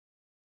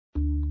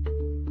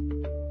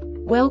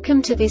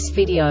Welcome to this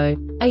video.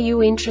 Are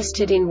you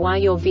interested in why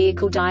your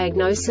vehicle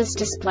diagnosis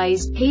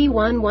displays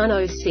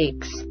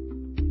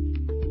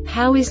P1106?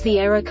 How is the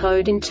error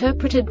code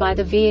interpreted by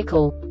the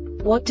vehicle?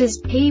 What does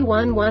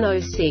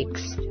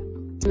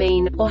P1106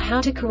 mean, or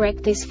how to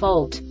correct this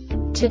fault?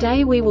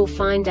 Today we will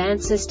find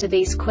answers to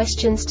these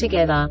questions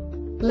together.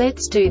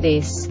 Let's do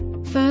this.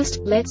 First,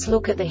 let's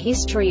look at the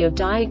history of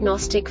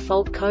diagnostic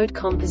fault code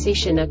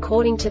composition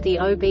according to the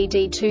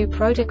OBD2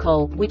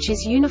 protocol, which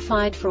is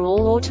unified for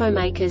all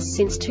automakers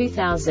since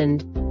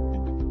 2000.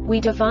 We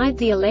divide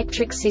the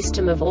electric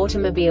system of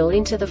automobile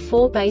into the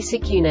four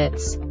basic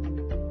units: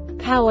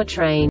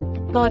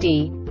 powertrain,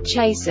 body,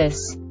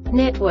 chassis,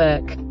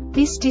 network.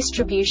 This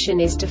distribution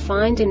is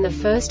defined in the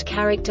first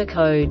character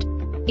code.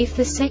 If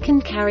the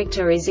second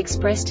character is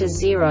expressed as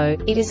 0,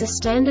 it is a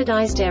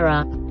standardized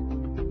error.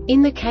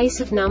 In the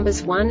case of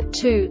numbers 1,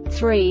 2,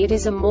 3, it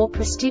is a more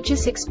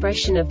prestigious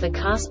expression of the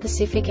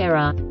car-specific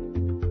error.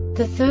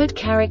 The third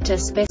character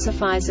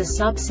specifies a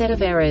subset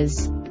of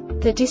errors.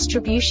 The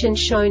distribution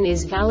shown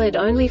is valid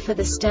only for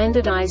the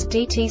standardized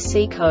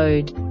DTC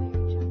code.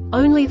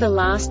 Only the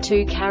last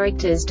two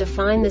characters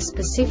define the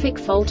specific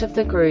fault of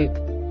the group.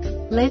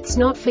 Let's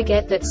not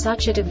forget that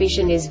such a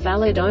division is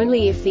valid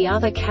only if the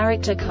other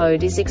character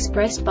code is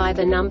expressed by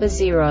the number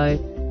 0.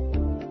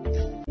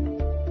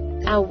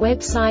 Our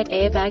website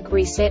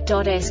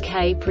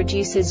airbagreset.sk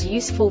produces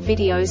useful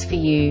videos for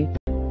you.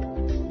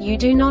 You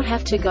do not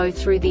have to go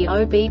through the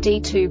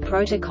OBD2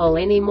 protocol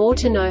anymore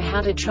to know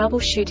how to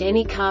troubleshoot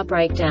any car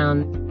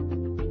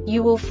breakdown.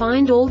 You will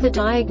find all the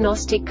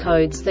diagnostic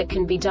codes that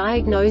can be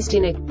diagnosed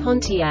in a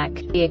Pontiac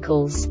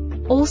vehicles.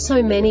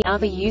 Also many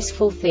other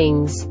useful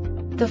things.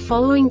 The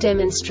following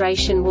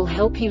demonstration will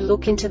help you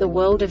look into the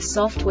world of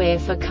software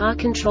for car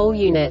control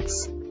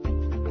units.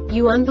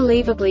 You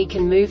unbelievably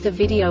can move the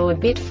video a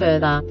bit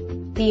further.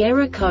 The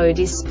error code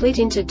is split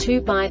into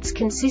 2 bytes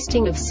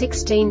consisting of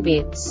 16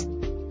 bits.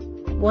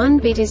 1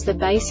 bit is the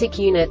basic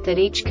unit that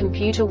each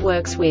computer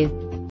works with.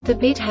 The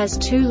bit has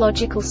 2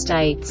 logical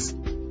states: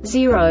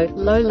 0,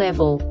 low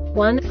level,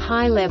 1,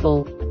 high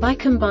level. By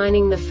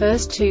combining the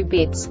first 2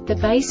 bits, the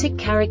basic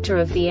character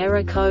of the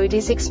error code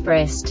is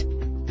expressed.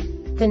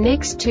 The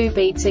next 2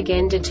 beats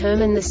again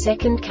determine the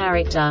second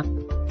character.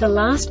 The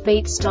last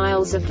beat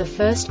styles of the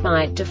first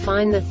byte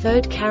define the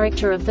third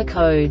character of the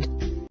code.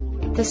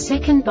 The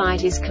second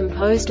byte is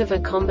composed of a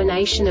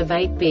combination of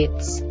 8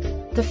 bits.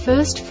 The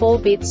first 4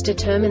 bits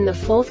determine the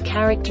fourth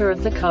character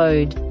of the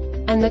code.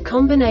 And the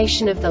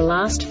combination of the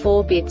last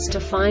 4 bits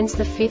defines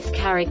the fifth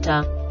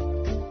character.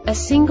 A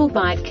single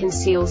byte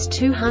conceals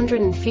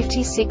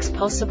 256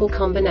 possible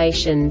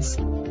combinations.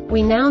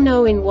 We now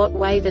know in what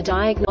way the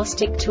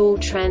diagnostic tool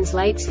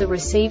translates the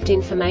received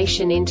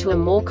information into a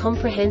more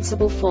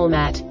comprehensible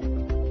format.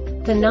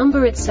 The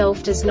number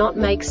itself does not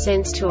make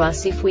sense to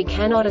us if we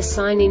cannot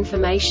assign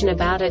information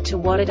about it to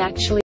what it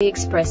actually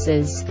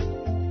expresses.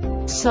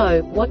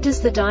 So, what does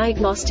the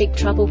Diagnostic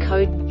Trouble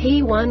Code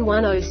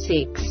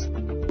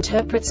P1106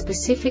 interpret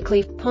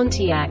specifically for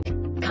Pontiac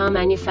car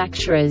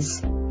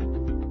manufacturers?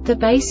 The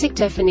basic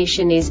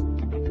definition is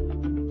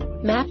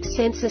map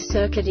sensor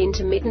circuit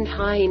intermittent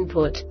high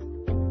input.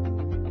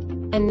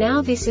 And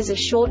now this is a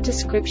short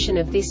description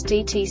of this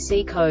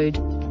DTC code.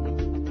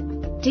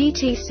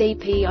 DTC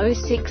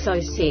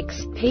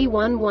P0606,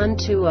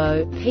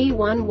 P1120,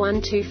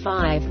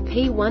 P1125,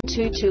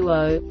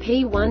 P1220,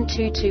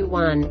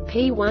 P1221,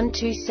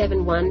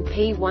 P1271,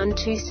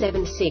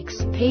 P1276,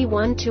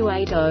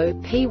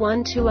 P1280,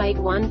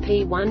 P1281,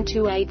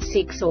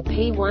 P1286 or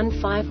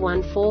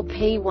P1514,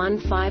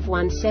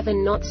 P1517.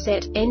 Not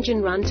set.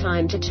 Engine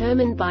runtime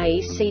determined by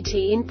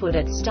ECT input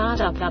at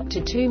startup up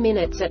to 2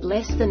 minutes at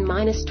less than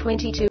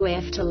 -22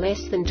 f to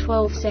less than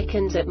 12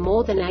 seconds at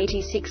more than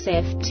 86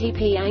 f.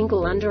 TP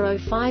angle under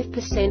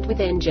 05%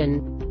 with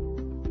engine.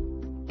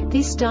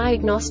 This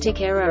diagnostic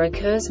error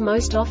occurs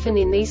most often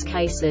in these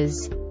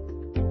cases.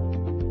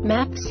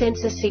 MAP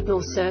sensor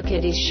signal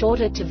circuit is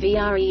shorted to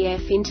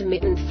VREF.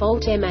 Intermittent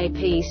fault.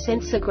 MAP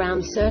sensor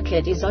ground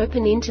circuit is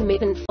open.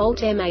 Intermittent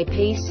fault.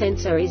 MAP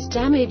sensor is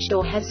damaged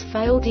or has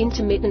failed.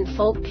 Intermittent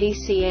fault.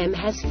 PCM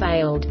has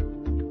failed.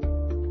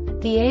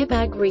 The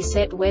Airbag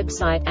Reset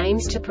website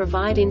aims to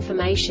provide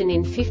information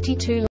in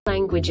 52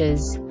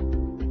 languages.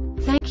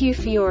 Thank you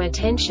for your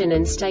attention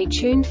and stay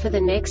tuned for the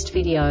next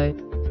video.